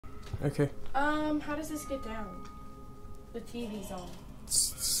Okay. How does this get down? The TV's on.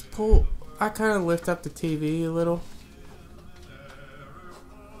 Just pull. I kind of lift up the TV a little.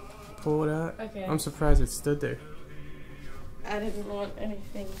 Pull it out. Okay. I'm surprised it stood there. I didn't want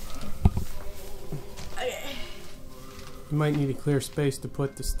anything. Okay. You might need a clear space to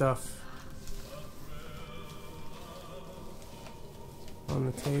put the stuff on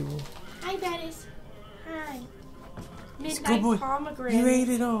the table. Hi, Bettis. Hi. Good Midnight boy. pomegranate. You ate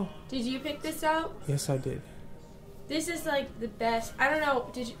it all. Did you pick this out? Yes, I did. This is like the best. I don't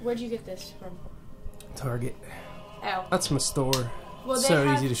know. Where'd you get this from? Target. Oh. That's my store. Well,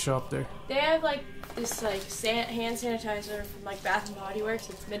 So easy to shop there. They have like this like hand sanitizer from like Bath and Body Works.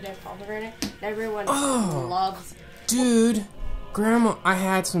 It's Midnight Pomegranate. And everyone loves. Dude, Grandma, I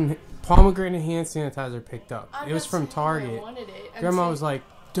had some pomegranate hand sanitizer picked up. It was from Target. I wanted it. Grandma was like,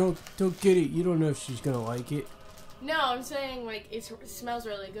 "Don't get it. You don't know if she's gonna like it." No, I'm saying like it smells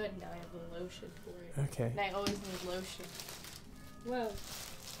really good. Now I have the lotion for it. Okay. And I always need lotion. Well,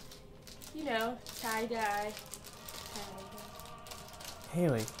 you know, tie dye.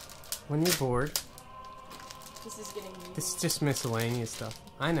 Haley, when you're bored, This is getting weird. it's just miscellaneous stuff.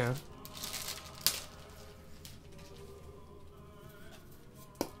 I know.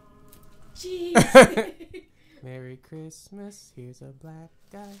 Jeez. Merry Christmas. Here's a black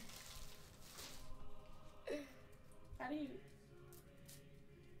guy. How do you?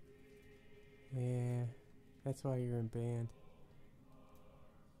 Yeah, that's why you're in band.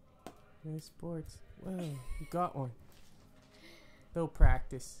 No sports. Whoa, you got one. They'll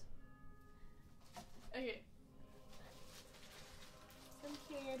practice. Okay. Some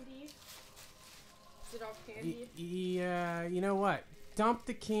candy. Is it all candy? Yeah, you know what? Dump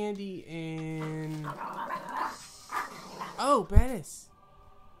the candy in. Oh, Bettis.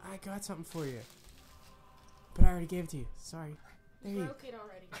 I got something for you. But I already gave it to you. Sorry. There you Broke it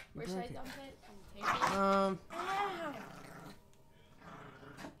already. Where should broke I it. dump it? On the table? Ow. Ow.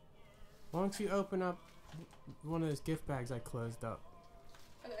 Why don't you open up one of those gift bags I closed up?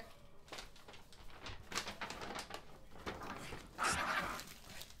 Okay.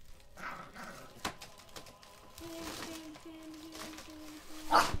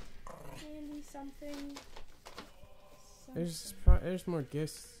 Candy something. There's more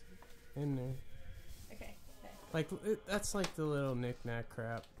gifts in there. Okay. Like that's like the little knick-knack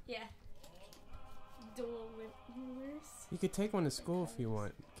crap. Yeah. Dual rulers. You could take one to school if you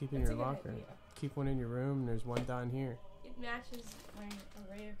want. Keep it in That's your a good locker. idea. Keep one in your room. And there's one down here. It matches my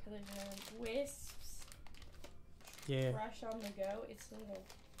array of colors. Wisps. Yeah. Brush on the go. It's a little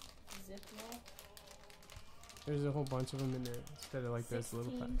Ziploc. There's a whole bunch of them in there instead of like those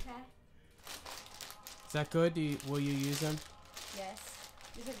little packs. pack. Is that good? Will you use them? Yes.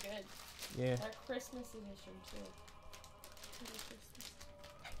 These are good. Yeah. They're Christmas edition too. Christmas.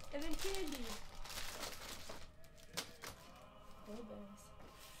 And then candy.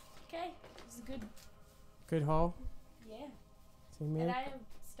 Okay, this is good. Good haul. Yeah. Say And Merry. I have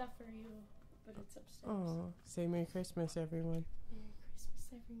stuff for you, but it's upstairs. Oh, say Merry Christmas, everyone. Merry Christmas,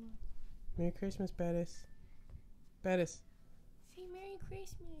 everyone. Merry Christmas, Bettis. Bettis, Say Merry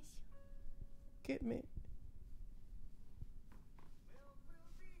Christmas. get me.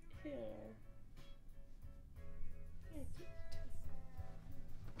 Here. Here, keep it tough.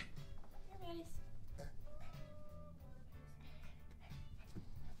 Here, Bettis.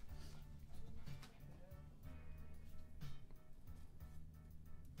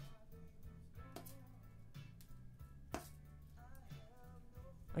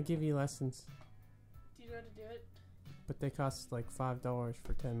 I give you lessons, Do you know how to do it? but they cost like $5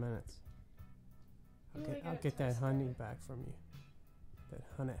 for 10 minutes. Ooh, I I'll gotta get that test honey that. back from you. That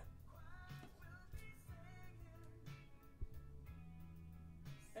honey.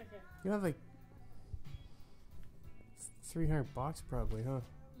 Okay. You have like $300 probably, huh?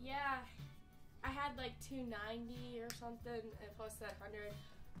 Yeah. I had like $290 or something, and plus that 100.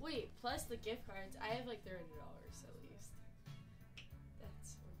 Wait, plus the gift cards, I have like $30 at least.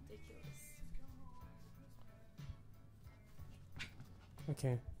 That's ridiculous.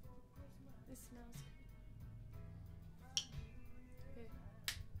 Okay. This smells good. Okay.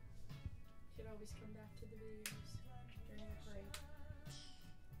 You can always come back to the videos during the break.